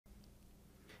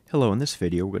Hello, in this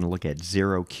video we're going to look at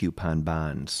zero coupon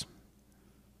bonds.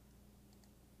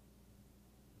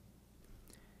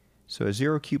 So a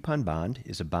zero coupon bond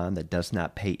is a bond that does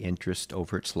not pay interest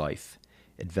over its life.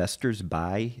 Investors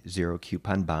buy zero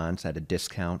coupon bonds at a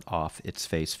discount off its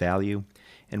face value,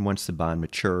 and once the bond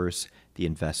matures, the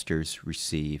investors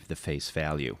receive the face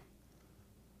value.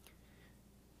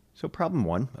 So problem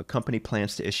one, a company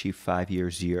plans to issue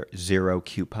 5-year zero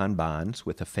coupon bonds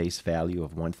with a face value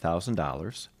of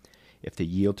 $1,000. If the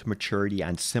yield to maturity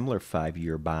on similar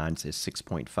 5-year bonds is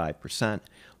 6.5%,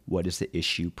 what is the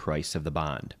issue price of the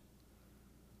bond?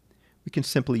 We can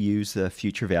simply use the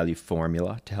future value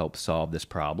formula to help solve this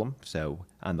problem. So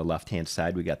on the left-hand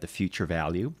side, we got the future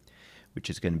value, which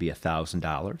is going to be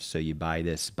 $1,000. So you buy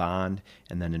this bond,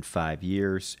 and then in 5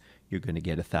 years, you're going to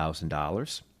get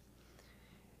 $1,000.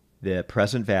 The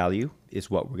present value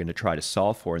is what we're going to try to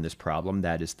solve for in this problem.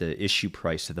 That is the issue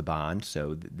price of the bond.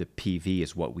 So the PV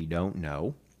is what we don't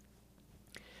know.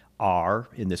 R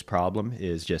in this problem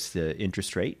is just the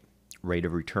interest rate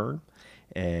of return,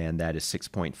 and that is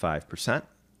 6.5%.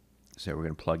 So we're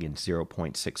going to plug in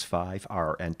 0.65.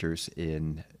 R enters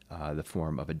in the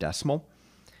form of a decimal.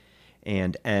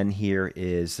 And N here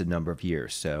is the number of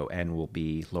years. So N will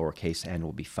be lowercase n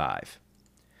will be 5.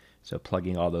 So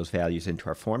plugging all those values into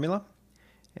our formula,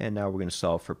 and now we're going to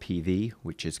solve for PV,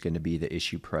 which is going to be the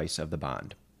issue price of the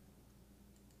bond.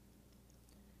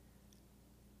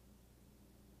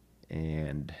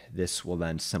 And this will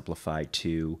then simplify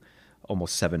to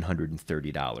almost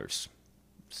 $730.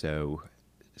 So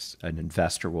an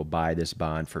investor will buy this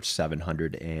bond for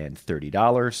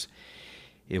 $730.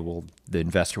 The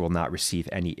investor will not receive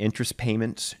any interest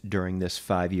payments during this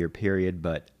 5-year period,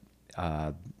 but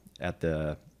at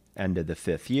the end of the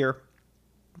 5th year,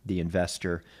 the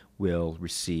investor will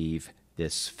receive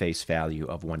this face value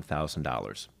of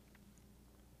 $1,000.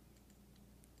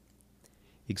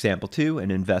 Example 2, an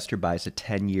investor buys a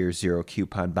 10-year zero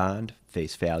coupon bond,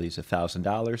 face value is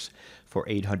 $1,000 for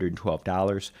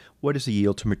 $812. What is the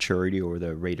yield to maturity or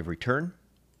the rate of return?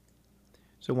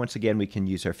 So once again, we can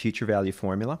use our future value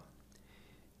formula.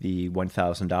 The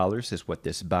 $1,000 is what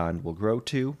this bond will grow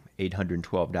to.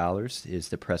 $812 is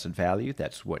the present value.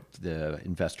 That's what the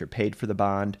investor paid for the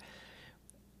bond.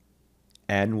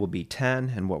 N will be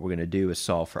 10, and what we're going to do is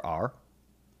solve for R.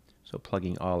 So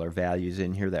plugging all our values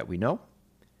in here that we know.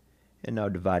 And now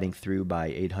dividing through by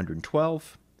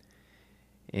 812.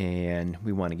 And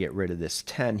we want to get rid of this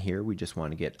 10 here. We just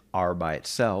want to get R by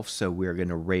itself. So we're going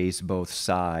to raise both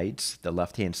sides, the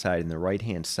left-hand side and the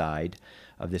right-hand side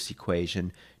of this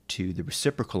equation, to the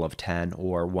reciprocal of 10,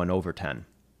 or 1 over 10.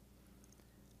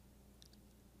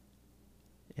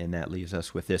 And that leaves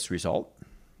us with this result.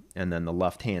 And then the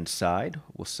left-hand side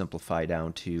will simplify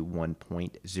down to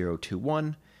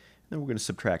 1.021. Then we're going to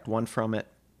subtract 1 from it.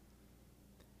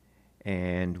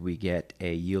 And we get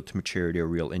a yield to maturity or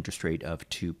real interest rate of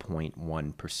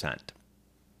 2.1%.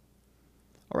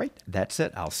 All right, that's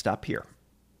it. I'll stop here.